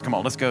Come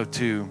on, let's go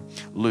to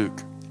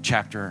Luke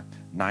chapter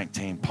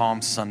 19,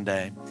 Palm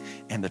Sunday,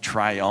 and the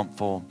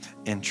triumphal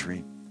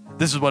entry.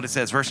 This is what it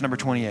says, verse number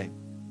 28.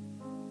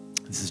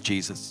 This is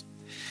Jesus.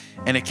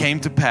 And it came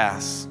to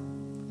pass,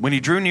 when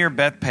he drew near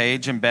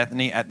Bethpage and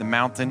Bethany at the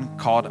mountain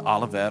called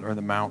Olivet, or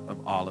the Mount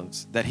of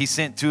Olives, that he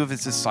sent two of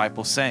his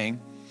disciples,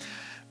 saying,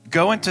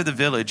 go into the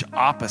village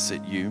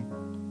opposite you,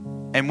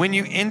 and when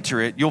you enter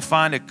it, you'll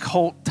find a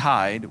colt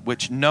tied,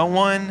 which no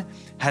one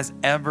has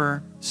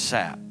ever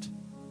sat.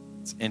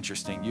 It's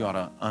interesting. You ought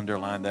to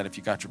underline that if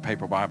you got your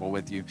paper Bible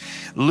with you.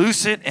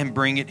 Loose it and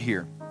bring it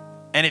here.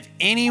 And if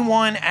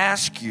anyone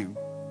asks you,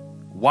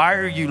 why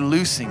are you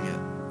loosing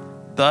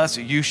it? Thus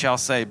you shall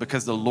say,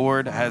 because the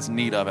Lord has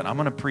need of it. I'm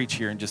going to preach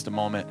here in just a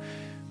moment,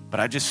 but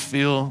I just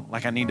feel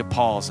like I need to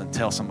pause and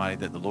tell somebody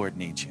that the Lord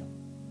needs you.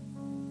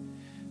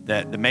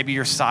 That maybe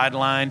you're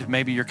sidelined,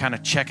 maybe you're kind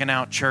of checking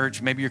out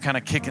church, maybe you're kind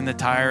of kicking the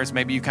tires,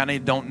 maybe you kind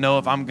of don't know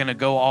if I'm going to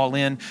go all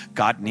in.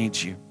 God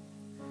needs you.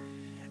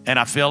 And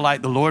I feel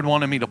like the Lord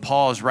wanted me to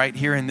pause right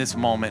here in this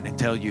moment and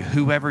tell you,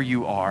 whoever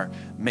you are,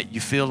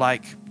 you feel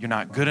like you're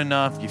not good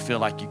enough, you feel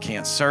like you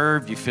can't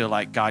serve, you feel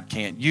like God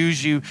can't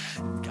use you.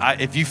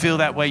 If you feel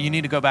that way, you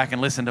need to go back and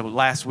listen to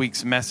last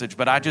week's message.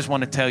 But I just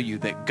want to tell you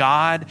that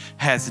God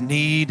has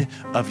need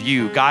of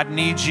you. God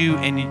needs you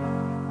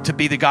to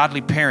be the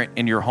godly parent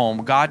in your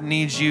home. God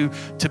needs you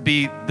to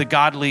be the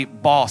godly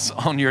boss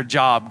on your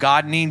job.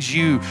 God needs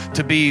you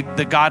to be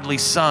the godly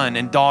son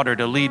and daughter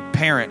to lead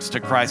parents to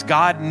Christ.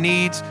 God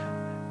needs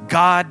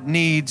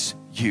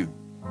you.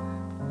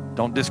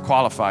 Don't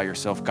disqualify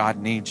yourself. God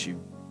needs you.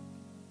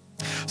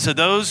 So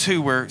those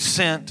who were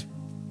sent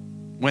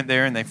went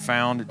there and they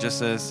found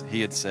just as he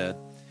had said.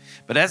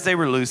 But as they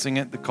were loosing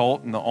it, the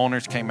colt and the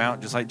owners came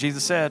out, just like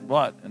Jesus said,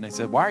 what? And they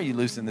said, why are you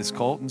loosing this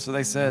colt? And so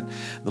they said,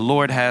 the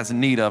Lord has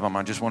need of him.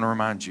 I just want to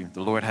remind you,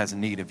 the Lord has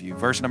need of you.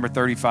 Verse number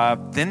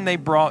 35, then they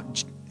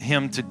brought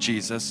him to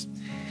Jesus,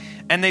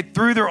 and they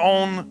threw their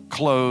own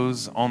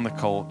clothes on the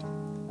colt,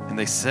 and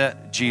they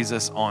set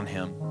Jesus on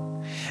him.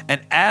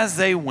 And as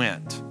they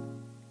went,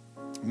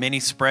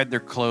 many spread their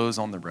clothes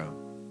on the road.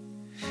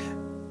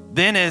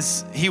 Then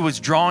as he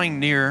was drawing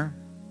near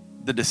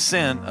the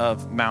descent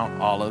of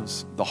Mount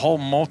Olives, the whole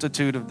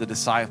multitude of the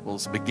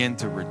disciples began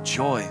to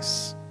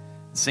rejoice,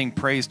 sing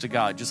praise to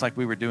God, just like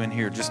we were doing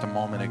here just a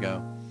moment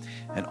ago,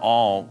 and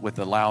all with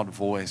a loud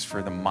voice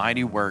for the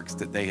mighty works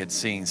that they had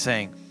seen,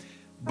 saying,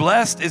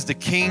 blessed is the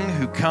King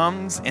who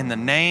comes in the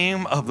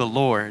name of the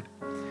Lord.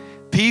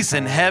 Peace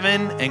in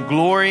heaven and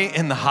glory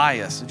in the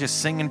highest.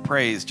 Just singing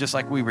praise, just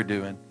like we were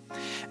doing.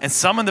 And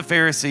some of the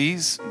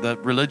Pharisees, the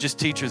religious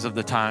teachers of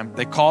the time,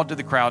 they called to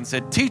the crowd and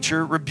said,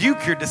 teacher,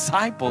 rebuke your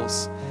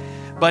disciples.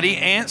 But he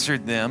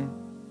answered them,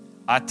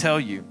 I tell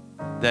you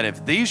that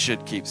if these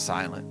should keep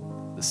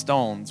silent, the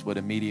stones would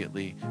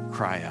immediately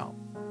cry out.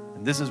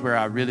 And this is where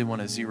I really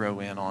want to zero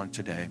in on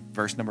today.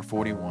 Verse number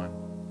 41.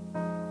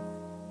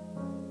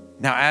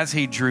 Now, as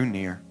he drew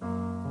near,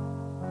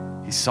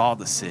 he saw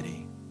the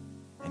city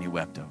and he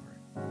wept over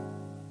it.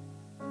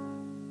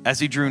 As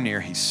he drew near,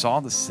 he saw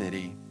the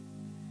city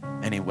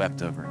and he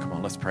wept over it. Come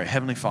on, let's pray.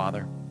 Heavenly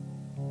Father,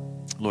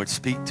 Lord,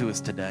 speak to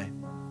us today.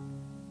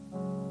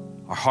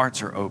 Our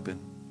hearts are open.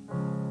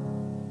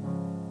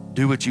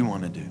 Do what you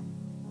want to do.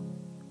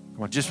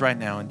 Come on, just right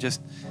now, and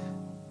just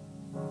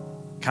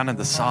kind of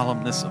the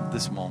solemnness of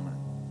this moment.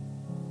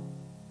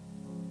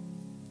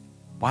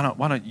 Why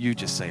don't you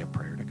just say a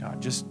prayer to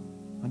God? Just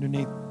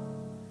underneath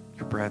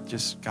your breath,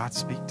 just, God,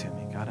 speak to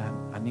me. God,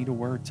 I need a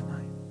word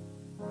tonight.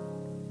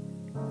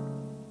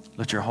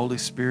 Let your Holy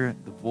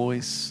Spirit, the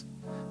voice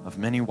of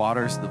many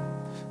waters,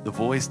 the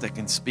voice that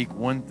can speak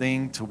one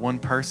thing to one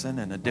person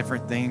and a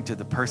different thing to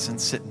the person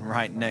sitting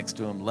right next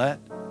to him. Let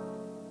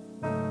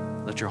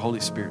your Holy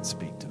Spirit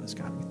speak to us,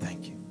 God. We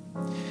thank you.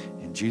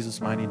 In Jesus'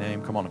 mighty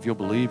name, come on, if you'll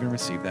believe and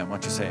receive that, why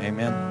don't you say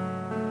amen?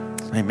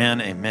 Amen,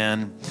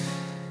 amen,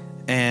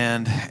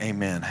 and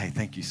amen. Hey,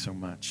 thank you so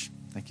much.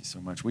 Thank you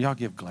so much. We all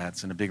give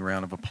Gladson a big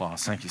round of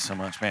applause. Thank you so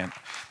much, man.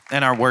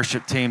 And our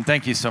worship team,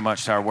 thank you so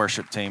much to our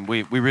worship team.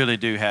 We really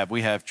do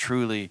have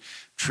truly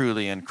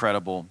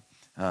incredible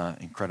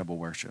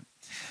worship.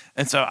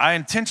 And so I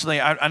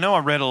know I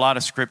read a lot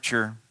of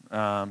scripture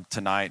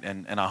tonight,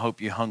 and I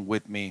hope you hung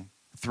with me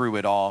through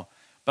it all.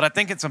 But I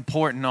think it's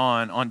important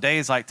on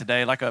days like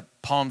today, like a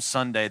Palm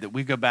Sunday, that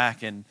we go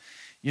back and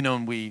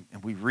we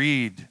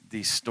read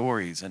these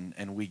stories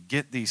and we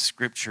get these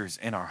scriptures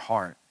in our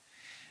heart.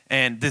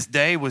 And this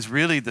day was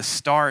really the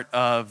start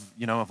of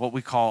what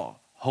we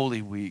call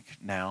Holy Week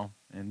now.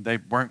 And they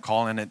weren't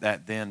calling it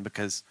that then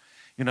because,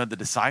 the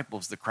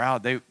disciples, the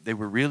crowd, they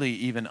were really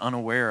even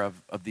unaware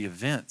of the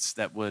events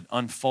that would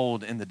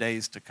unfold in the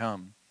days to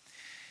come.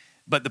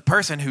 But the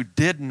person who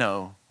did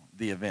know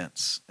the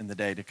events in the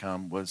day to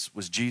come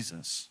was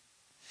Jesus.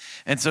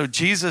 And so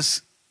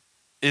Jesus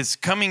is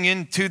coming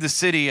into the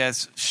city,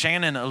 as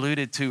Shannon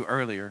alluded to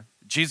earlier.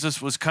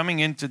 Jesus was coming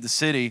into the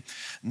city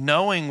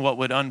knowing what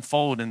would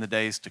unfold in the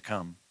days to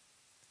come.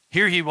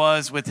 Here he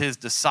was with his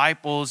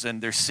disciples,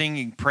 and they're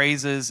singing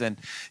praises. And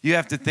you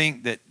have to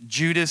think that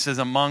Judas is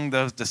among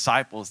those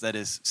disciples that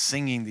is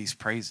singing these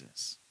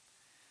praises.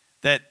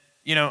 That,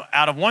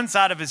 out of one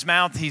side of his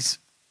mouth, he's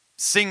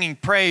singing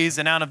praise,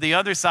 and out of the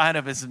other side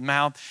of his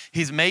mouth,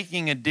 he's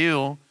making a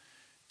deal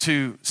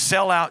to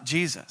sell out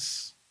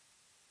Jesus.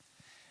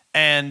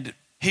 And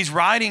he's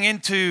riding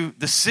into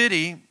the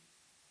city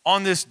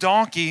on this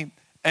donkey,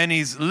 and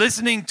he's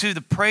listening to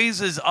the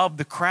praises of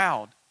the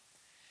crowd.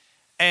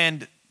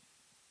 And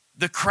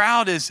the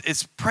crowd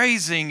is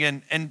praising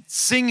and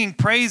singing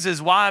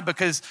praises. Why?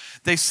 Because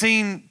they've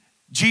seen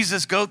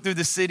Jesus go through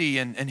the city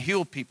and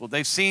heal people.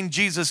 They've seen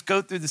Jesus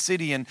go through the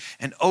city and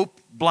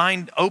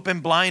open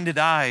blinded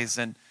eyes.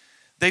 And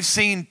they've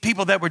seen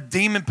people that were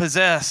demon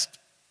possessed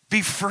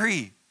be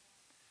free.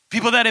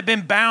 People that had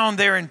been bound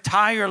their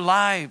entire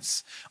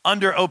lives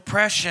under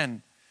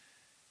oppression,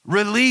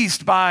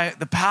 released by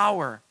the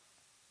power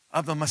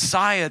of the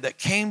Messiah that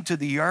came to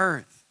the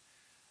earth,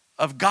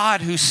 of God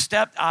who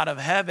stepped out of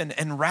heaven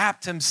and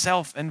wrapped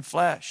himself in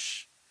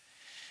flesh.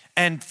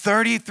 And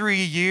 33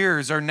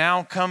 years are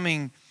now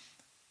coming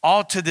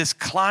all to this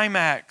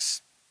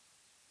climax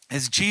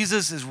as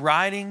Jesus is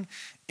riding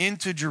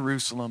into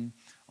Jerusalem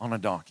on a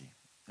donkey.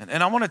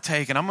 And I want to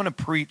take, and I'm going to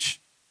preach,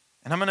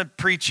 and I'm going to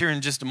preach here in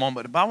just a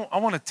moment, but I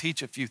want to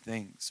teach a few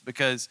things,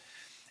 because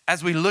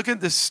as we look at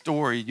this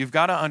story, you've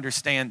got to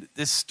understand that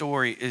this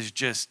story is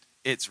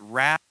it's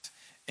wrapped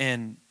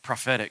in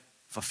prophetic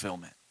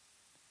fulfillment.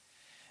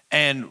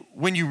 And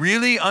when you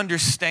really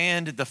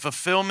understand the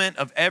fulfillment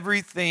of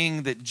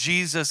everything that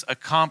Jesus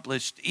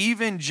accomplished,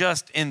 even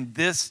just in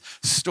this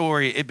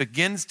story, it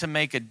begins to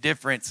make a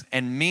difference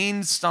and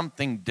means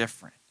something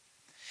different.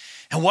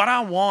 And what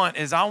I want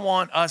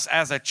us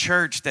as a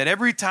church, that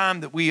every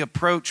time that we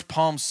approach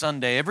Palm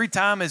Sunday, every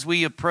time as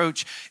we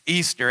approach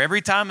Easter,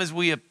 every time as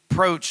we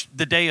approach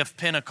the day of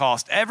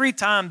Pentecost, every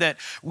time that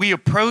we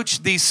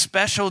approach these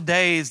special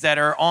days that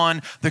are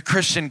on the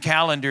Christian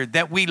calendar,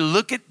 that we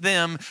look at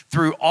them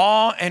through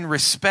awe and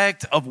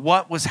respect of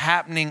what was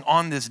happening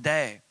on this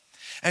day.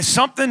 And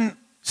something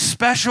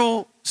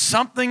special,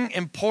 something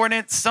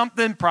important,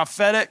 something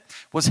prophetic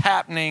was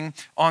happening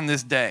on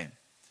this day.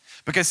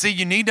 Because see,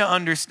 you need to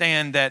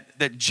understand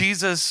that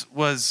Jesus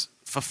was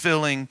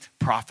fulfilling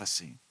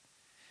prophecy.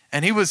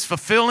 And he was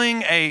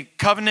fulfilling a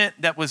covenant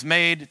that was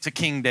made to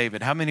King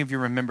David. How many of you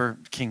remember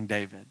King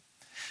David?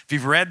 If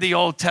you've read the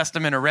Old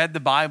Testament or read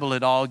the Bible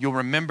at all, you'll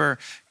remember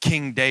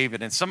King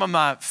David. And some of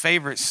my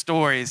favorite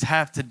stories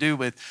have to do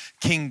with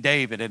King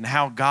David and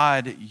how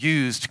God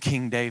used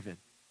King David.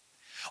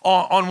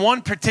 On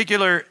one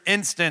particular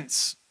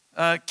instance,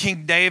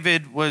 King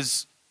David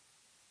was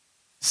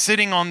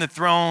sitting on the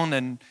throne,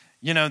 and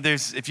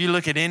if you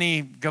look at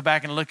go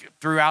back and look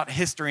throughout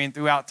history and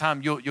throughout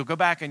time, you'll go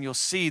back and you'll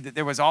see that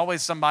there was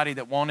always somebody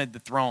that wanted the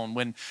throne.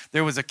 When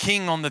there was a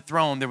king on the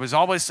throne, there was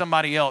always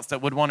somebody else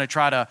that would want to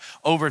try to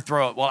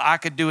overthrow it. Well, I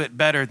could do it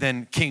better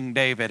than King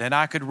David, and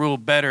I could rule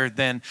better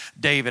than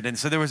David. And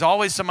so there was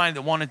always somebody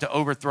that wanted to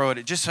overthrow it.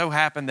 It just so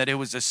happened that it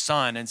was his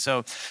son. And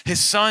so his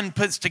son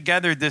puts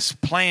together this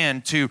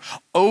plan to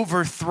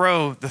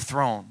overthrow the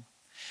throne.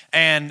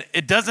 And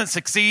it doesn't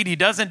succeed. He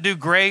doesn't do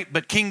great,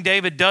 but King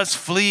David does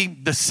flee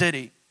the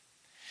city.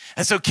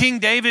 And so King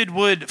David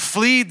would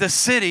flee the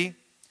city,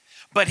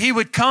 but he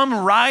would come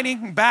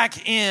riding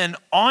back in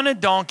on a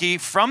donkey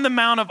from the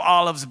Mount of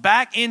Olives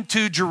back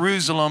into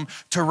Jerusalem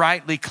to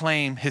rightly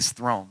claim his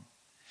throne.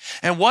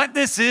 And what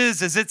this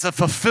is it's a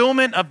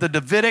fulfillment of the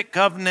Davidic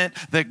covenant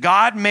that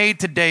God made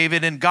to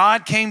David. And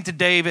God came to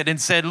David and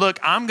said, look,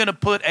 I'm going to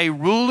put a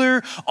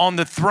ruler on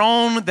the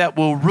throne that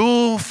will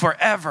rule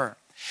forever.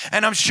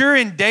 And I'm sure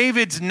in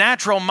David's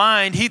natural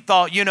mind, he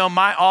thought,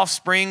 my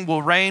offspring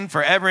will reign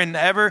forever and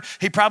ever.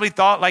 He probably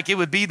thought like it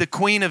would be the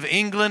Queen of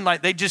England,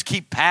 like they just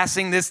keep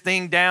passing this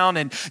thing down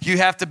and you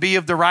have to be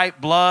of the right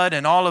blood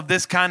and all of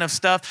this kind of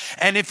stuff.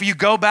 And if you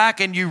go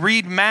back and you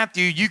read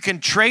Matthew, you can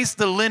trace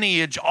the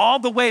lineage all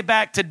the way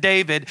back to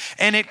David,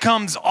 and it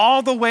comes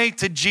all the way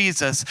to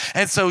Jesus.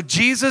 And so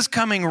Jesus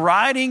coming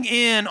riding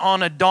in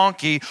on a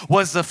donkey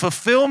was the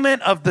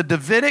fulfillment of the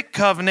Davidic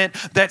covenant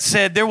that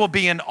said there will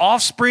be an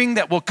offspring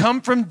that will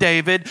come from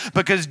David,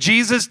 because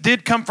Jesus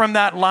did come from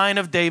that line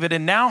of David.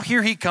 And now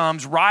here he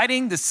comes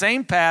riding the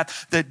same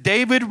path that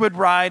David would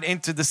ride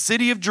into the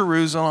city of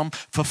Jerusalem,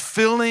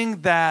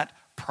 fulfilling that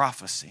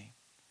prophecy.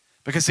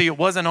 Because see, it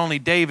wasn't only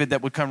David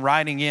that would come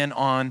riding in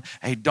on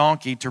a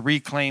donkey to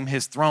reclaim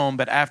his throne,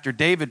 but after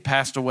David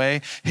passed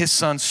away, his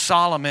son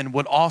Solomon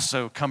would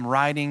also come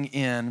riding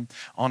in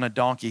on a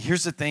donkey.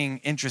 Here's the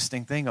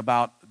interesting thing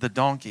about the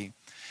donkey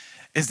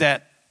is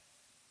that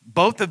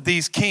both of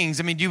these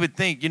kings, you would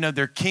think,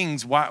 they're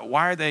kings. Why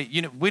are they,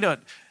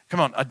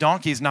 a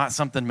donkey is not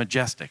something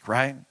majestic,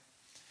 right?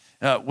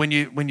 When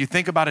you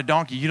think about a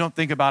donkey, you don't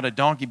think about a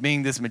donkey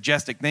being this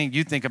majestic thing.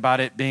 You think about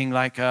it being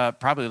like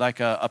probably like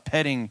a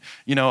petting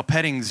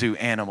zoo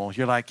animal.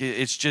 You're like,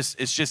 it's just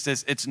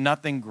this, it's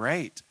nothing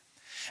great.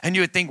 And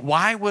you would think,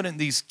 why wouldn't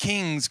these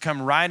kings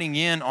come riding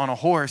in on a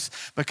horse?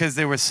 Because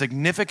there was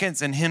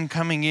significance in him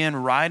coming in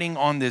riding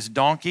on this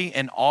donkey,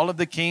 and all of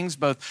the kings,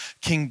 both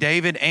King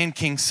David and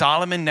King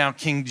Solomon, now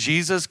King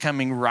Jesus,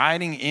 coming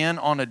riding in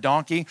on a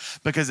donkey,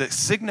 because it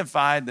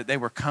signified that they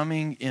were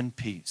coming in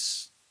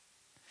peace.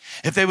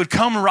 If they would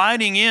come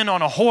riding in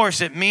on a horse,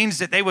 it means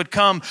that they would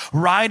come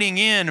riding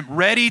in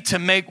ready to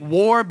make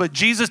war. But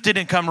Jesus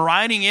didn't come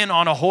riding in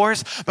on a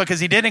horse because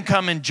he didn't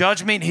come in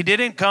judgment. He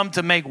didn't come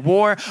to make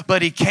war,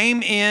 but he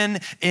came in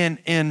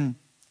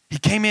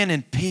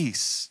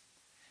peace,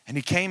 and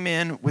he came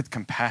in with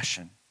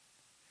compassion.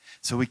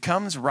 So he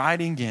comes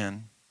riding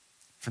in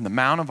from the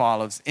Mount of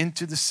Olives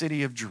into the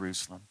city of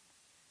Jerusalem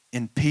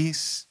in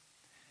peace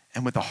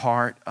and with a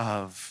heart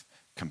of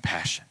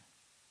compassion.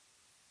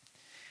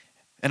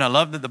 And I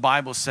love that the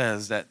Bible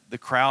says that the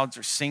crowds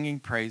are singing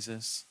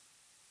praises,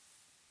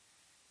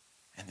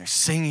 and they're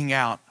singing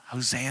out,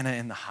 Hosanna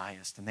in the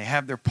highest. And they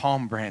have their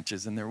palm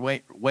branches, and they're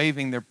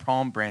waving their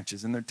palm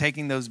branches, and they're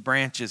taking those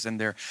branches and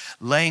they're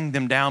laying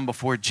them down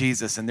before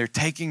Jesus, and they're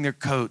taking their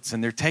coats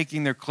and they're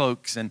taking their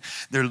cloaks and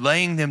they're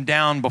laying them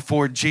down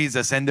before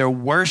Jesus, and they're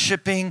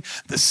worshiping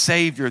the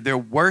Savior. They're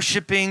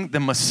worshiping the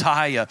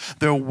Messiah.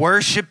 They're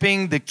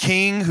worshiping the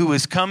King who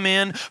has come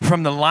in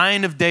from the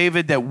line of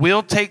David, that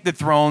will take the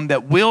throne,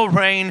 that will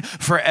reign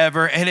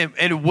forever. And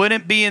it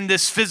wouldn't be in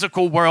this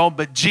physical world,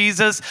 but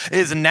Jesus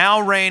is now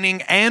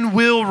reigning and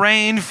will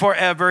reign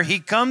forever. He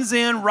comes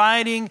in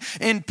riding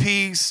in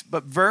peace.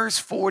 But verse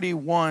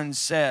 41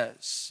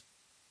 says,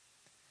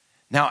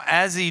 now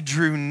as he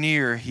drew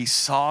near, he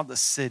saw the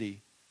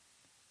city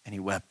and he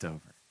wept over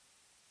it.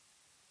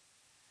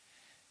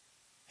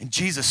 And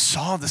Jesus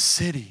saw the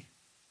city,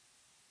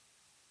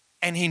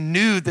 and he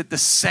knew that the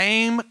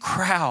same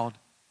crowd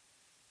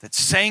that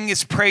sang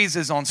his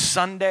praises on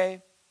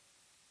Sunday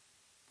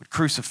would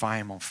crucify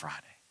him on Friday.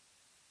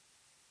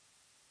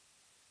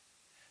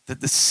 That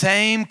the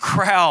same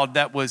crowd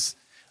that was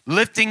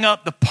lifting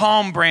up the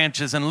palm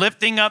branches and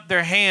lifting up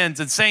their hands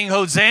and saying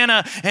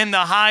Hosanna in the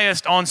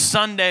highest on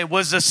Sunday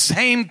was the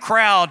same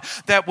crowd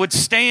that would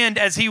stand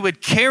as he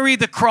would carry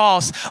the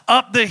cross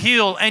up the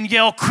hill and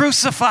yell,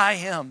 crucify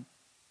him.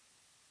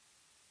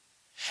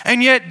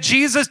 And yet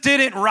Jesus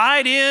didn't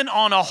ride in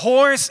on a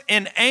horse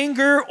in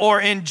anger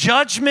or in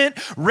judgment,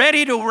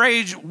 ready to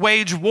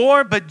wage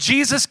war, but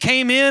Jesus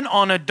came in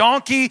on a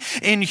donkey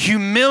in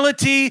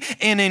humility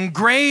and in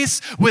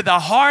grace with a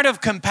heart of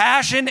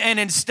compassion. And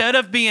instead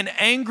of being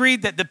angry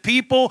that the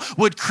people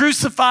would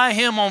crucify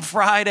him on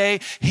Friday,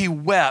 he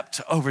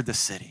wept over the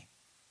city.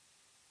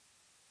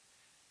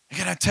 And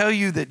can I tell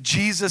you that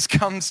Jesus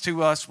comes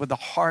to us with a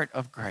heart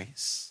of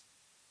grace?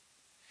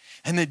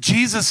 And that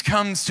Jesus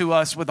comes to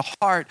us with a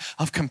heart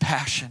of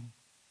compassion.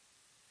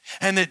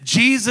 And that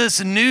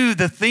Jesus knew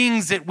the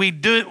things that we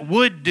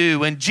would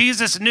do. And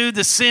Jesus knew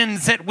the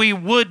sins that we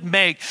would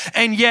make.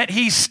 And yet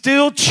he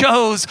still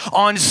chose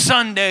on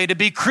Sunday to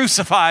be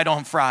crucified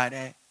on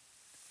Friday.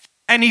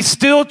 And he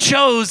still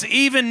chose,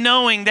 even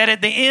knowing that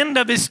at the end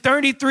of his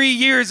 33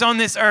 years on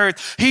this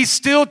earth, he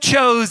still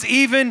chose,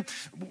 even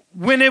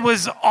when it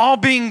was all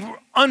being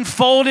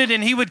unfolded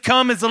and he would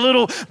come as a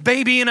little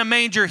baby in a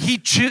manger, he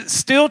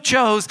still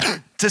chose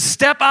to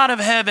step out of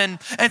heaven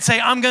and say,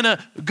 I'm going to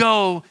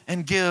go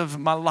and give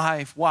my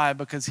life. Why?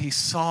 Because he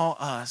saw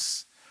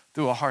us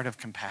through a heart of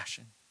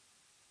compassion.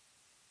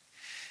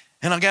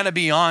 And I got to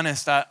be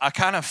honest, I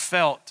kind of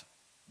felt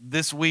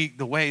this week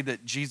the way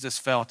that Jesus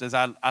felt as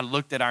I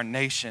looked at our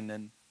nation.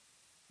 And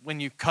when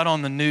you cut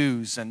on the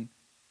news and you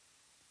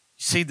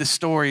see the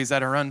stories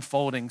that are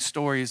unfolding,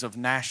 stories of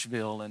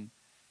Nashville, and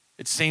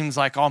it seems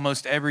like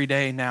almost every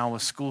day now a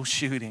school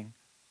shooting.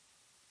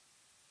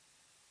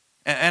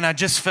 And I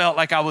just felt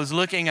like I was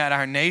looking at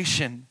our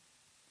nation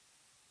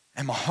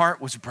and my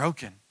heart was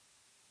broken.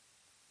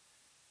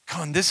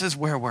 Going, this is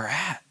where we're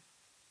at.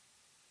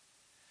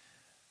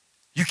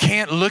 You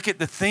can't look at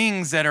the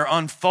things that are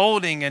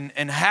unfolding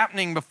and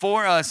happening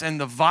before us, and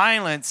the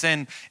violence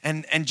and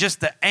just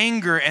the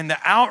anger and the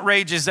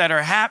outrages that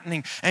are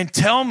happening, and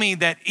tell me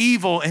that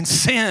evil and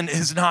sin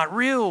is not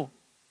real.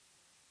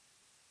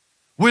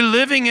 We're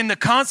living in the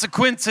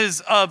consequences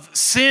of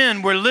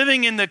sin. We're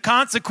living in the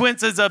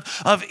consequences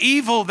of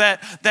evil,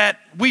 that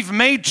we've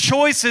made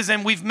choices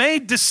and we've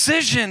made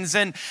decisions,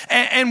 and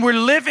we're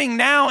living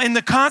now in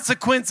the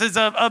consequences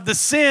of the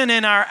sin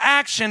in our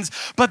actions.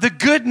 But the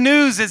good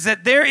news is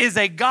that there is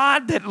a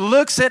God that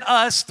looks at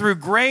us through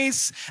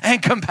grace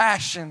and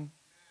compassion.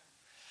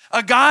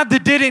 A God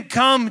that didn't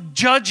come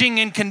judging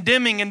and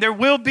condemning, and there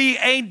will be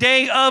a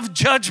day of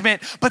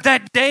judgment, but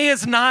that day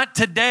is not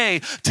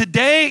today.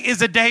 Today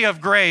is a day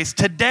of grace.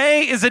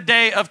 Today is a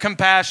day of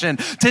compassion.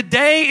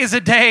 Today is a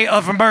day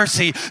of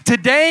mercy.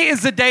 Today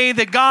is the day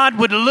that God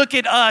would look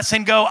at us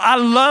and go, I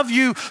love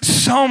you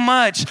so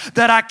much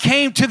that I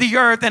came to the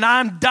earth and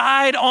I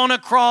died on a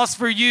cross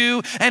for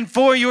you and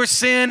for your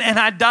sin, and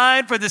I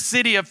died for the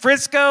city of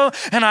Frisco,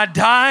 and I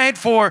died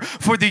for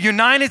the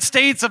United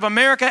States of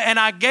America, and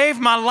I gave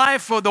my life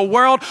for the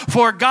world,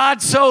 for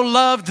God so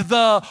loved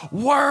the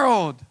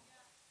world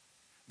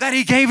that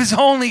he gave his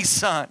only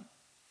son,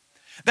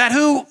 that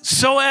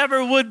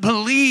whosoever would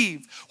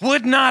believe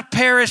would not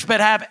perish but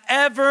have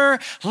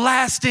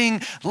everlasting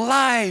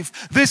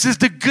life. This is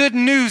the good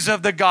news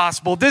of the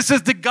gospel. This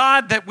is the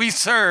God that we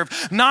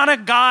serve, not a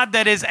God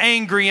that is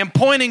angry and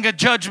pointing a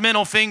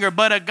judgmental finger,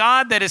 but a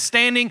God that is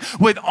standing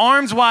with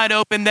arms wide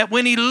open, that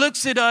when he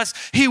looks at us,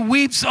 he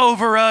weeps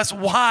over us.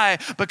 Why?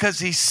 Because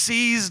he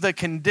sees the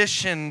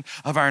condition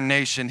of our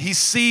nation. He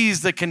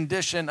sees the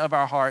condition of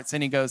our hearts,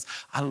 and he goes,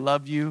 I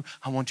love you.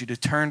 I want you to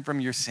turn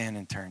from your sin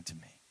and turn to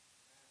me.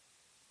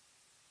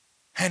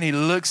 And he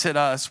looks at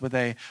us with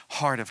a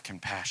heart of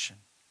compassion.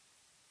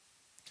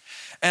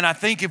 And I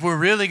think if we're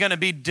really going to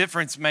be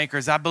difference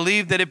makers, I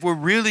believe that if we're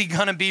really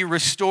going to be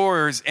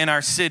restorers in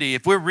our city,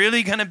 if we're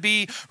really going to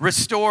be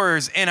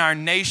restorers in our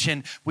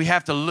nation, we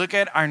have to look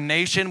at our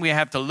nation, we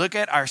have to look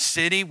at our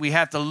city, we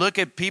have to look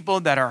at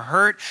people that are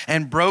hurt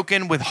and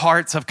broken with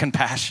hearts of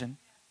compassion.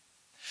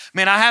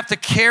 Man, I have to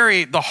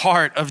carry the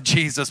heart of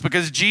Jesus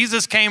because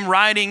Jesus came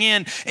riding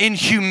in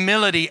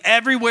humility.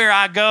 Everywhere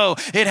I go,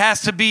 it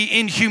has to be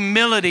in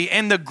humility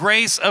and the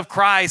grace of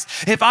Christ.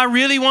 If I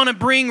really want to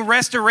bring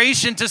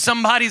restoration to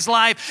somebody's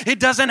life, it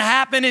doesn't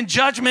happen in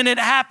judgment, it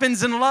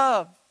happens in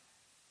love.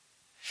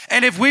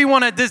 And if we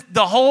want to,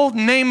 the whole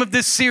name of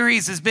this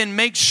series has been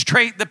Make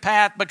Straight the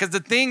Path, because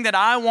the thing that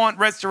I want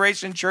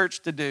Restoration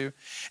Church to do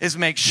is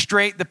make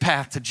straight the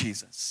path to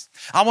Jesus.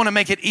 I want to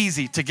make it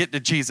easy to get to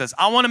Jesus.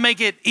 I want to make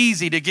it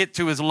easy to get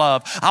to his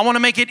love. I want to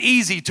make it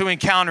easy to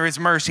encounter his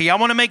mercy. I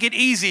want to make it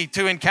easy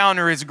to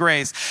encounter his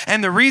grace.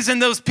 And the reason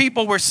those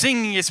people were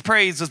singing his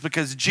praise was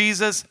because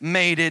Jesus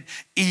made it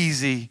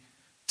easy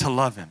to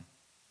love him.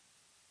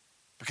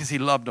 Because he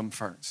loved them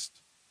first.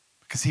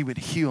 Because he would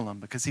heal them,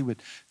 because he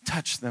would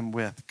touch them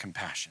with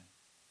compassion.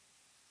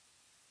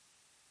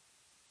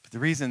 But the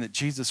reason that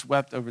Jesus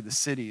wept over the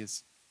city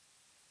is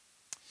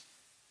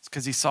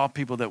because he saw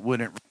people that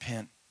wouldn't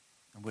repent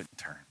and wouldn't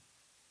turn.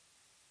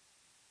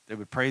 They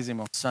would praise him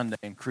on Sunday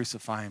and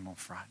crucify him on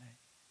Friday.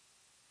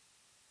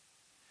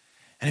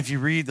 And if you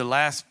read the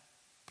last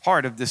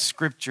part of this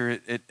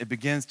scripture, it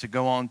begins to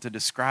go on to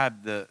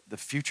describe the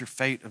future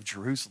fate of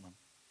Jerusalem.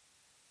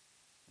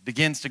 It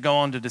begins to go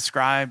on to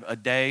describe a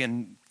day,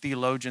 and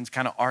theologians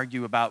kind of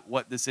argue about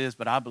what this is,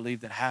 but I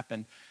believe that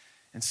happened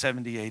in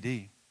 70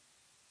 AD.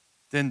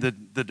 Then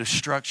the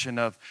destruction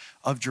of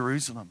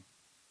Jerusalem.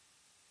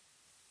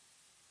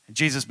 And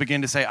Jesus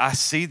began to say, I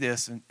see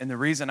this, and the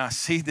reason I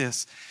see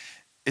this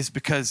is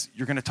because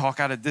you're going to talk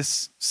out of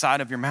this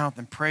side of your mouth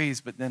and praise,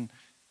 but then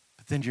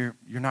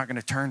you're not going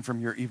to turn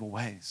from your evil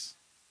ways.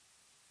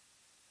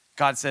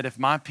 God said, if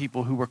my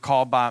people who were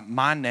called by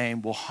my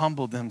name will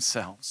humble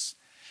themselves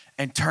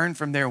and turn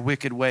from their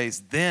wicked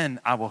ways, then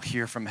I will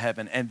hear from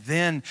heaven, and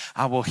then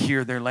I will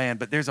hear their land.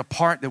 But there's a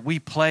part that we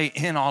play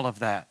in all of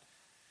that.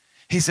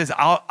 He says,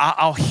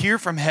 I'll hear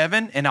from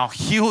heaven and I'll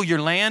heal your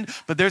land,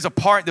 but there's a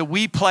part that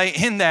we play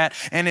in that,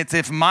 and it's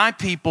if my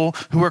people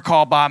who are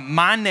called by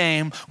my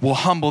name will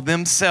humble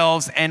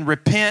themselves and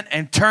repent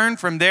and turn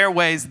from their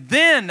ways,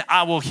 then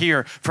I will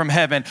hear from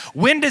heaven.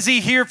 When does he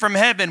hear from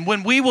heaven?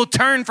 When we will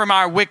turn from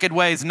our wicked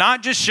ways,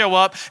 not just show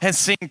up and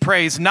sing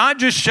praise, not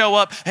just show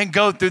up and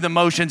go through the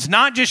motions,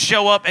 not just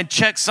show up and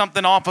check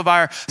something off of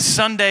our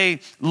Sunday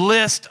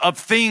list of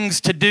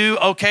things to do.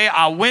 Okay,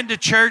 I went to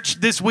church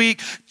this week,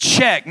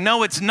 check.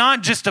 No, it's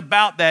not just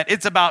about that.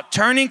 It's about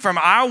turning from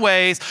our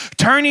ways,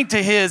 turning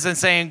to his and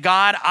saying,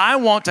 God, I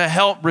want to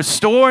help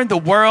restore the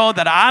world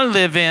that I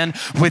live in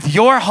with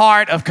your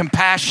heart of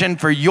compassion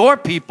for your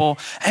people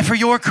and for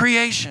your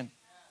creation.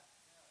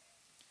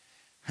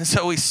 And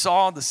so he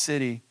saw the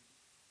city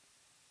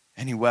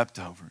and he wept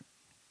over it.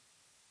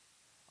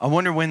 I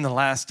wonder when the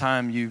last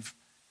time you've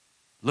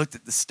looked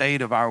at the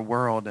state of our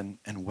world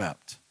and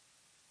wept.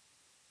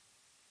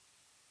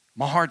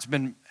 My heart's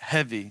been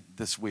heavy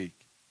this week.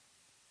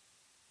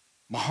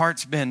 My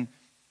heart's been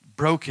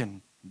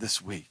broken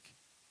this week.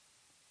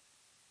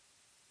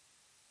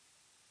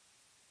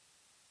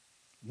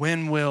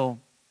 When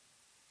will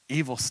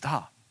evil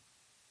stop?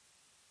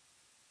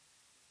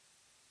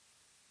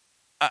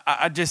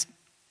 I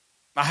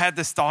had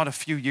this thought a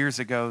few years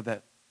ago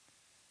that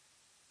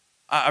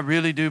I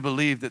really do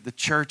believe that the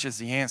church is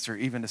the answer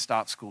even to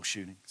stop school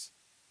shootings,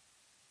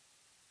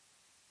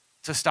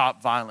 to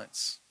stop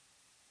violence.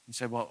 You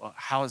say, well,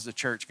 how is the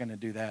church going to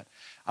do that?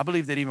 I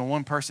believe that even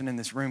one person in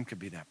this room could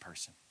be that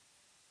person.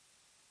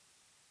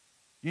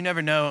 You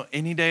never know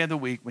any day of the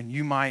week when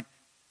you might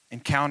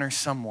encounter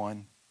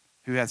someone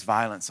who has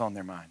violence on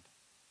their mind.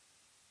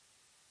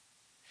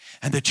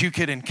 And that you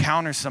could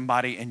encounter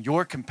somebody and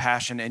your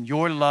compassion and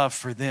your love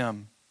for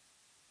them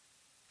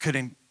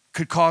could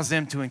cause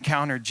them to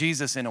encounter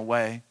Jesus in a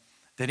way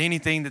that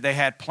anything that they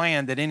had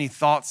planned, that any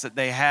thoughts that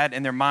they had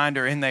in their mind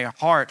or in their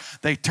heart,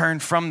 they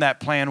turned from that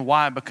plan.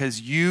 Why?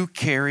 Because you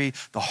carry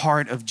the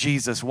heart of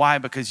Jesus. Why?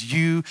 Because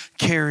you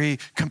carry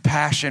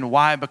compassion.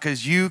 Why?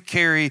 Because you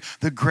carry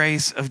the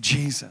grace of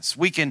Jesus.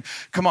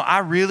 I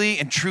really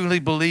and truly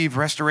believe,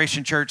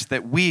 Restoration Church,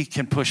 that we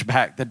can push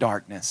back the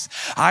darkness.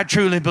 I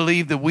truly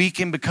believe that we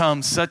can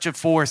become such a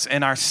force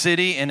in our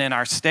city and in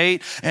our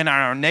state and in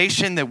our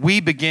nation that we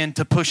begin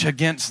to push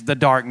against the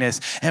darkness,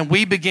 and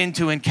we begin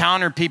to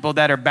encounter people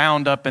that are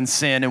bound up in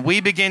sin, and we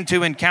begin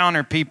to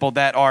encounter people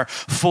that are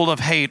full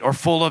of hate or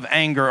full of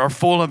anger or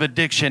full of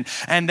addiction,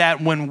 and that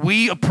when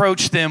we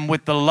approach them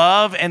with the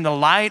love and the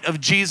light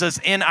of Jesus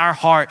in our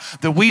heart,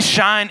 that we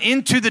shine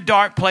into the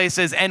dark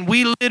places and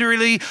we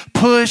literally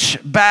push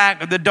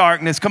back the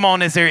darkness. Come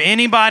on, is there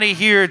anybody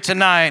here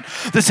tonight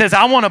that says,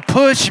 I want to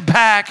push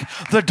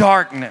back the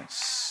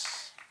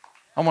darkness?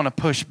 I want to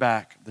push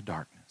back the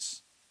darkness.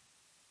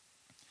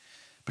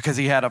 Because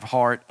he had a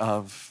heart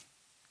of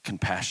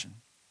compassion.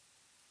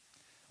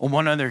 On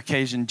one other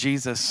occasion,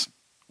 Jesus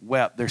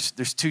wept.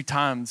 There's two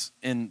times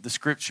in the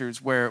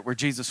scriptures where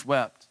Jesus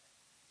wept.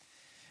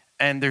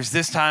 And there's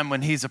this time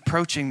when he's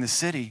approaching the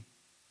city.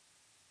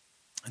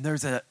 And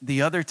there's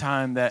the other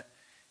time that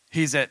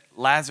he's at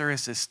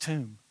Lazarus'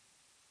 tomb.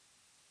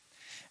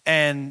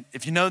 And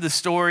if you know the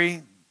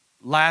story,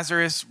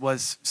 Lazarus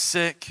was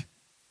sick,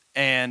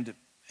 and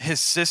his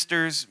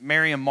sisters,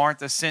 Mary and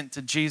Martha, sent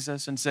to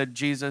Jesus and said,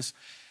 Jesus,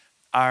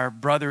 our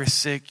brother is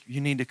sick. You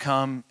need to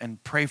come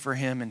and pray for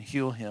him and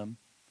heal him.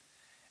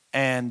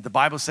 And the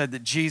Bible said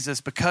that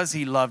Jesus, because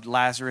he loved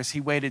Lazarus,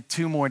 he waited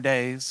 2 more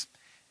days.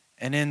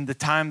 And in the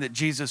time that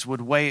Jesus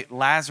would wait,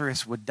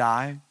 Lazarus would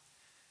die.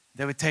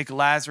 They would take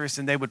Lazarus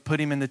and they would put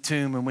him in the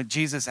tomb. And when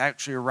Jesus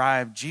actually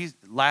arrived,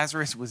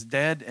 Lazarus was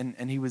dead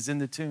and he was in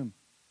the tomb.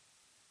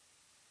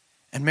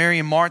 And Mary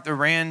and Martha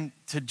ran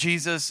to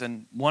Jesus,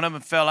 and one of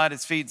them fell at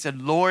his feet and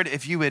said, Lord,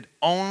 if you had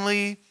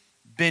only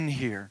been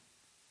here,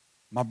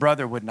 my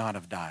brother would not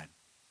have died.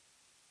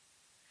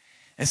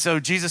 And so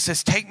Jesus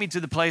says, take me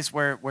to the place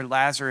where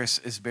Lazarus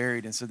is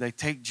buried. And so they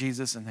take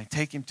Jesus and they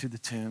take him to the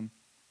tomb.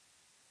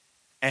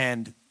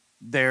 And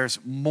there's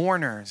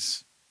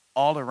mourners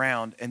all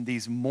around. And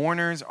these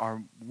mourners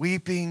are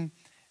weeping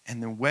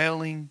and they're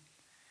wailing.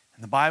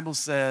 And the Bible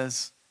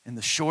says, in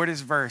the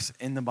shortest verse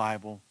in the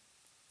Bible,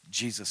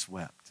 Jesus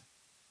wept.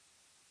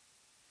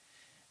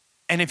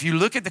 And if you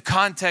look at the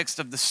context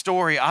of the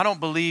story, I don't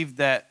believe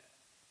that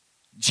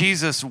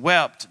Jesus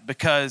wept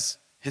because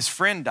his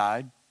friend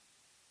died.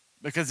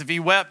 Because if he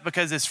wept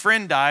because his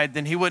friend died,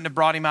 then he wouldn't have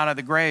brought him out of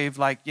the grave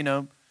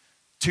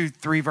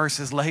 2-3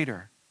 verses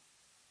later.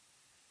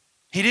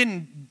 He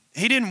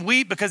didn't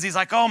weep because he's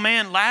like, oh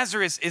man,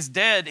 Lazarus is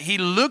dead. He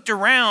looked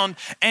around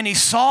and he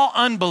saw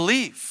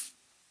unbelief.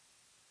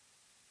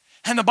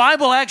 And the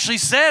Bible actually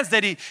says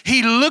that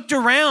he looked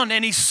around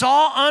and he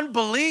saw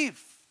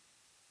unbelief.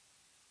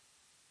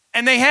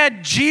 And they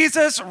had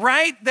Jesus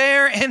right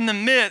there in the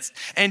midst.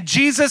 And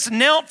Jesus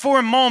knelt for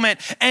a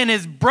moment and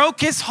it broke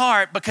his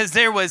heart because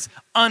there was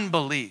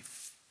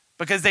unbelief.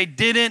 Because they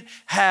didn't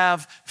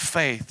have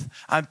faith.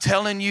 I'm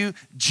telling you,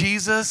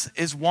 Jesus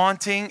is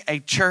wanting a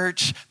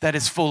church that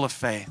is full of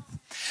faith.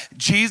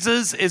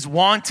 Jesus is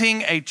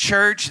wanting a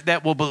church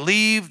that will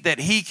believe that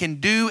he can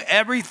do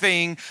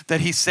everything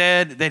that he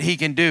said that he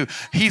can do.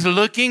 He's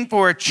looking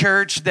for a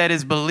church that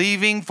is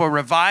believing for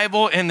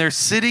revival in their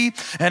city.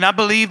 And I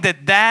believe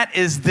that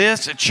is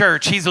this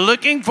church. He's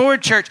looking for a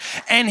church,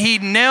 and he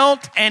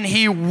knelt and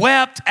he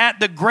wept at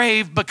the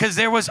grave because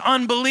there was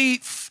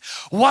unbelief.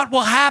 What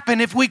will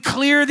happen if we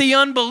clear the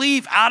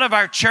unbelief out of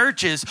our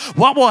churches?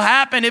 What will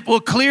happen if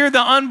we'll clear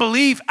the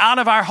unbelief out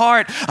of our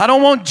heart? I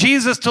don't want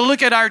Jesus to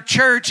look at our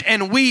church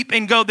and weep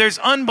and go, there's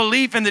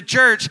unbelief in the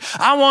church.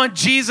 I want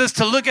Jesus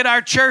to look at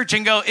our church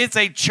and go, it's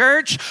a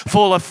church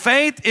full of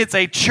faith. It's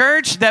a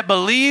church that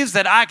believes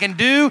that I can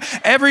do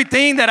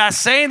everything that I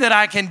say that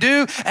I can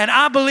do. And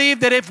I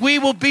believe that if we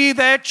will be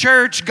that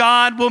church,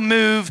 God will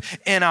move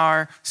in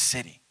our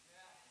city.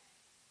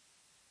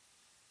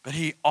 But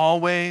he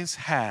always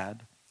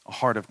had a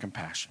heart of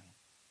compassion.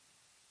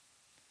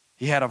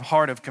 He had a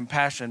heart of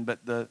compassion,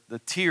 but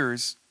the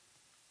tears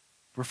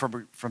were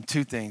from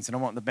 2 things. And I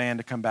want the band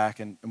to come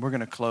back, and we're going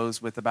to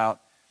close with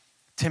about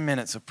 10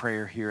 minutes of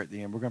prayer here at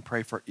the end. We're going to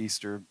pray for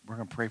Easter. We're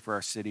going to pray for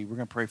our city. We're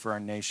going to pray for our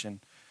nation.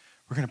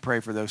 We're going to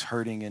pray for those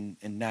hurting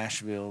in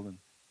Nashville.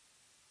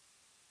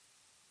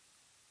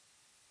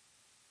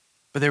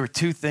 But there were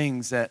 2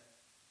 things that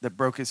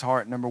broke his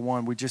heart. Number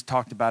 1, we just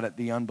talked about it,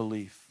 the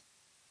unbelief.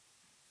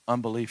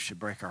 Unbelief should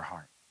break our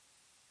heart.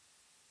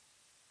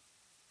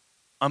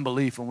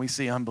 Unbelief, when we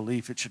see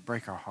unbelief, it should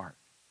break our heart.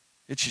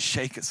 It should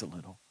shake us a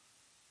little.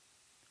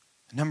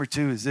 Number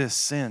 2 is this,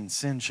 sin.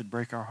 Sin should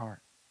break our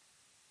heart.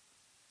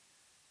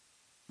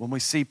 When we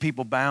see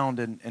people bound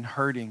and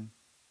hurting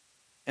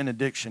in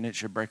addiction, it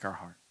should break our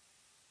heart.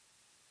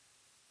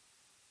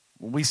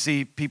 When we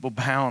see people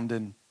bound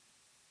and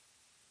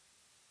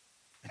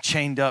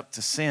chained up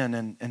to sin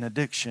and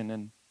addiction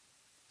and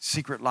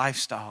secret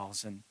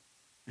lifestyles, and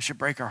it should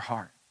break our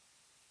heart.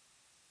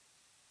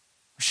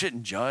 We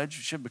shouldn't judge.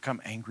 We shouldn't become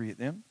angry at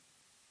them.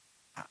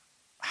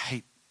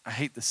 I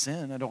hate the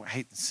sin. I don't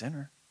hate the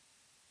sinner.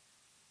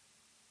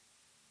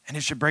 And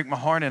it should break my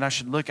heart, and I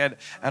should look at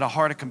a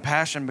heart of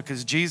compassion,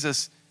 because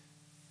Jesus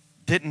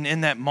didn't in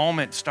that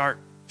moment start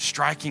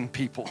striking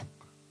people.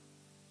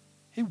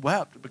 He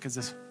wept because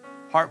his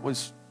heart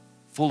was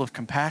full of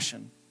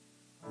compassion.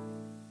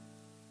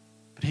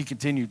 But he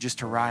continued just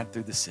to ride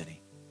through the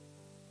city.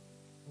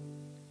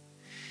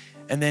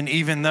 And then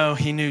even though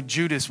he knew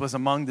Judas was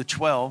among the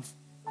 12,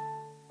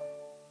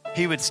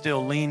 he would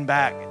still lean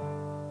back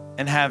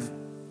and have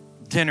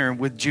dinner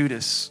with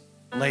Judas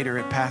later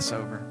at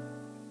Passover,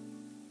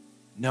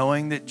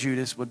 knowing that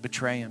Judas would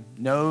betray him,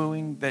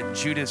 knowing that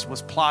Judas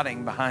was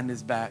plotting behind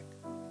his back.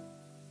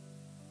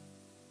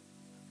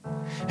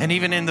 And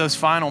even in those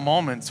final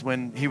moments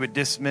when he would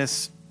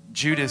dismiss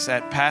Judas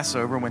at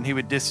Passover, when he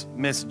would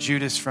dismiss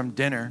Judas from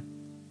dinner,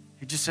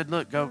 he just said,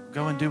 look, go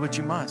and do what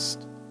you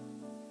must.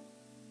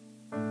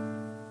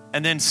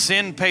 And then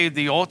sin paid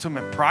the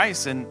ultimate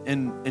price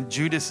in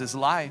Judas's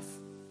life.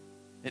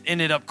 It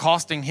ended up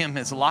costing him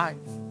his life.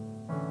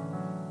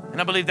 And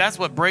I believe that's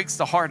what breaks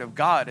the heart of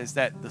God, is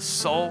that the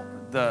soul,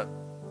 the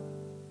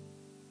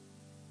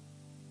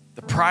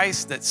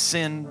price that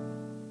sin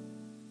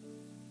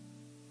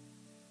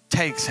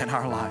takes in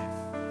our life.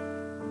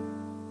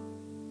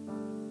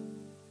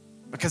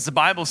 Because the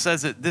Bible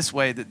says it this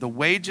way, that the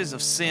wages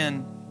of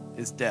sin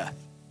is death.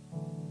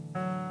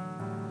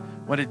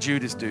 What did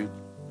Judas do?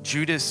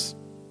 Judas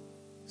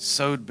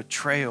sowed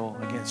betrayal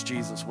against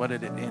Jesus. What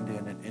did it end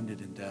in? It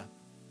ended in death.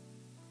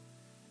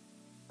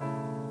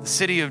 The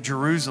city of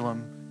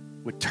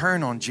Jerusalem would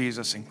turn on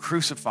Jesus and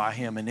crucify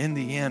him. And in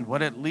the end, what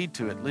did it lead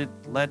to?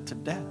 It led to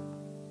death.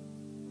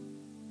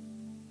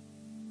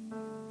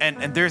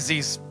 And there's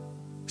these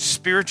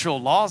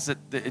spiritual laws that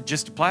it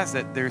just applies,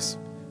 that there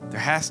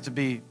has to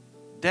be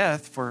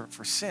death for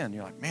sin.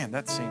 You're like, man,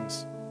 that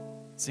seems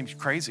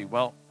crazy.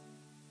 Well,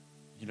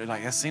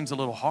 that seems a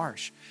little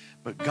harsh.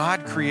 But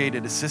God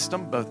created a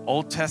system, both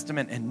Old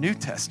Testament and New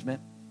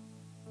Testament,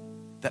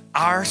 that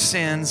our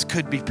sins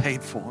could be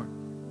paid for.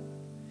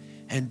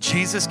 And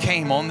Jesus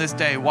came on this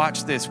day,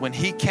 watch this, when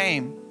he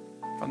came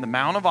from the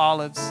Mount of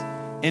Olives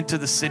into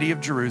the city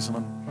of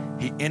Jerusalem,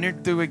 he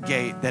entered through a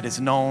gate that is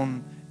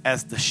known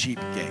as the sheep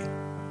gate.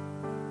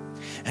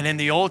 And in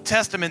the Old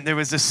Testament, there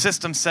was a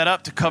system set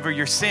up to cover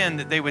your sin,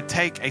 that they would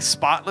take a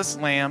spotless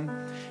lamb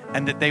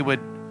and that they would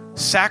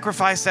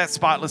sacrifice that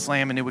spotless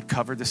lamb, and it would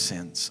cover the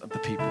sins of the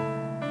people.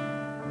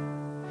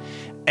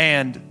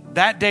 And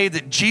that day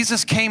that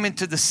Jesus came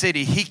into the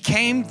city, he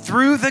came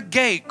through the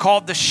gate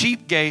called the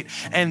sheep gate.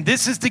 And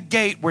this is the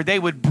gate where they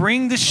would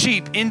bring the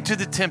sheep into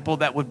the temple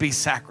that would be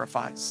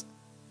sacrificed.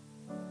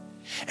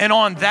 And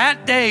on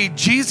that day,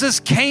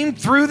 Jesus came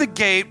through the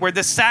gate where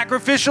the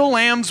sacrificial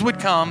lambs would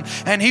come,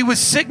 and he was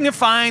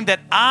signifying that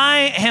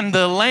I am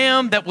the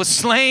lamb that was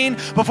slain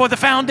before the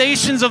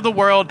foundations of the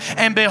world.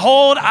 And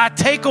behold, I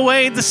take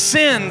away the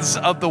sins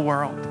of the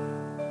world.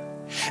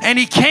 And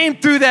he came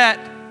through that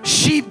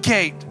sheep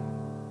gate.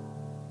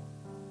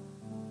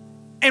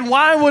 And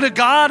why would a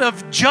God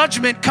of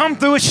judgment come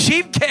through a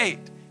sheep gate?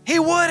 He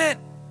wouldn't.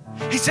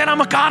 He said, I'm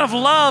a God of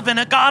love and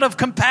a God of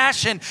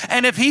compassion.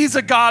 And if he's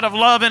a God of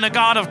love and a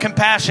God of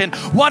compassion,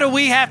 what do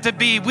we have to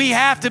be? We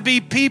have to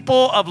be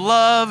people of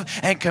love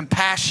and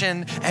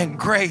compassion and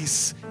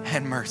grace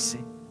and mercy.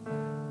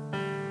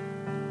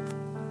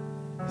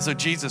 So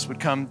Jesus would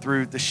come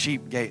through the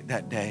sheep gate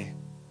that day,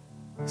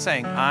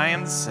 saying, I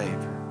am the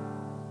Savior.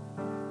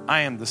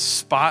 I am the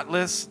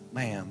spotless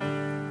lamb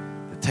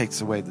that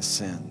takes away the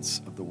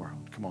sins of the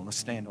world. Come on, let's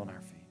stand on our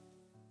feet.